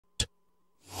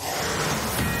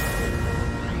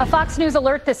A Fox News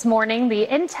alert this morning, the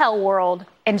intel world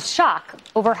in shock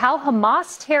over how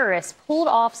Hamas terrorists pulled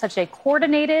off such a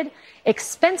coordinated,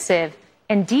 expensive,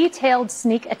 and detailed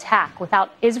sneak attack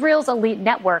without Israel's elite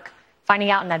network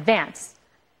finding out in advance.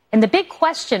 And the big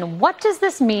question, what does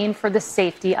this mean for the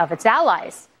safety of its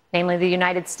allies, namely the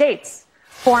United States?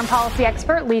 Foreign policy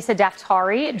expert Lisa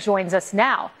Daftari joins us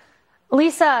now.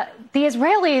 Lisa, the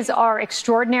Israelis are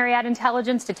extraordinary at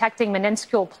intelligence, detecting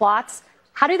minuscule plots.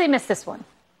 How do they miss this one?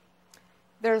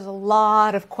 There's a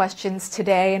lot of questions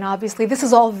today, and obviously this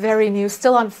is all very new,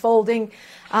 still unfolding.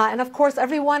 And of course,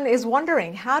 everyone is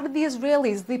wondering, how did the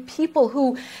Israelis, the people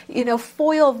who,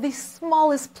 foil the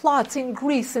smallest plots in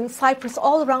Greece and Cyprus,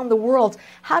 all around the world,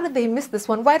 how did they miss this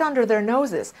one right under their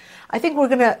noses? I think we're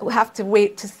going to have to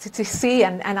wait to see,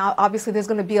 and obviously there's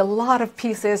going to be a lot of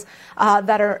pieces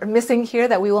that are missing here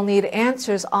that we will need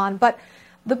answers on. But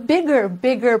the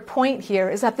bigger point here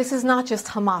is that this is not just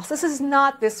Hamas. This is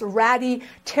not this ratty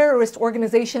terrorist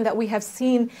organization that we have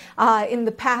seen in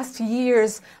the past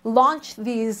years launch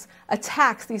these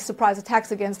attacks, these surprise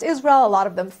attacks against Israel. A lot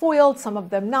of them foiled, some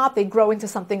of them not. They grow into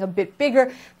something a bit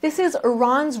bigger. This is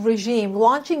Iran's regime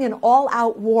launching an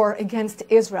all-out war against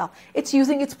Israel. It's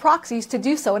using its proxies to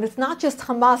do so, and it's not just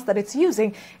Hamas that it's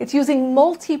using. It's using a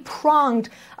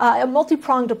multi-pronged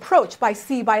approach by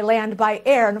sea, by land, by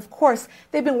air, and of course,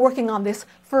 they've been working on this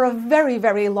for a very,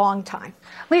 very long time.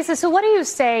 Lisa, so what do you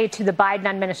say to the Biden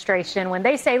administration when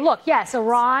they say, look, yes,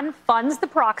 Iran funds the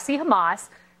proxy Hamas.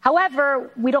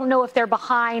 However, we don't know if they're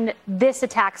behind this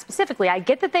attack specifically. I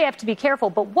get that they have to be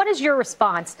careful, but what is your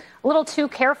response? A little too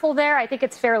careful there? I think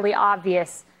it's fairly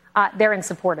obvious they're in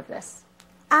support of this.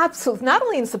 Absolutely. Not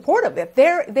only in support of it,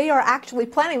 they are actually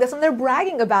planning this, and they're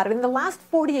bragging about it. In the last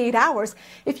 48 hours,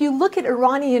 if you look at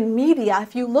Iranian media,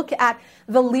 if you look at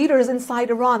the leaders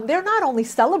inside Iran, they're not only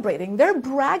celebrating, they're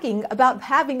bragging about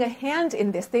having a hand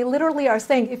in this. They literally are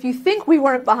saying, if you think we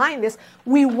weren't behind this,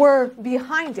 we were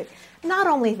behind it. Not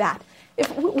only that,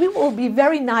 we will be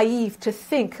very naive to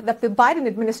think that the Biden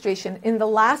administration in the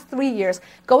last 3 years,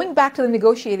 going back to the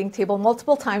negotiating table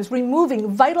multiple times, removing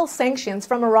vital sanctions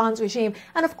from Iran's regime,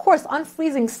 and of course,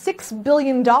 unfreezing $6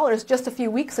 billion just a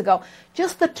few weeks ago,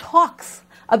 just the talks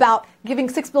about giving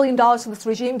 $6 billion to this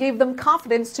regime gave them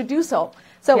confidence to do so.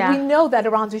 So we know that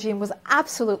Iran's regime was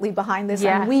absolutely behind this,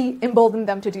 and we emboldened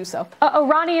them to do so.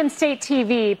 Iranian state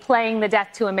TV playing the Death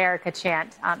to America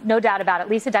chant. No doubt about it.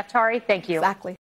 Lisa Daftari, thank you. Exactly.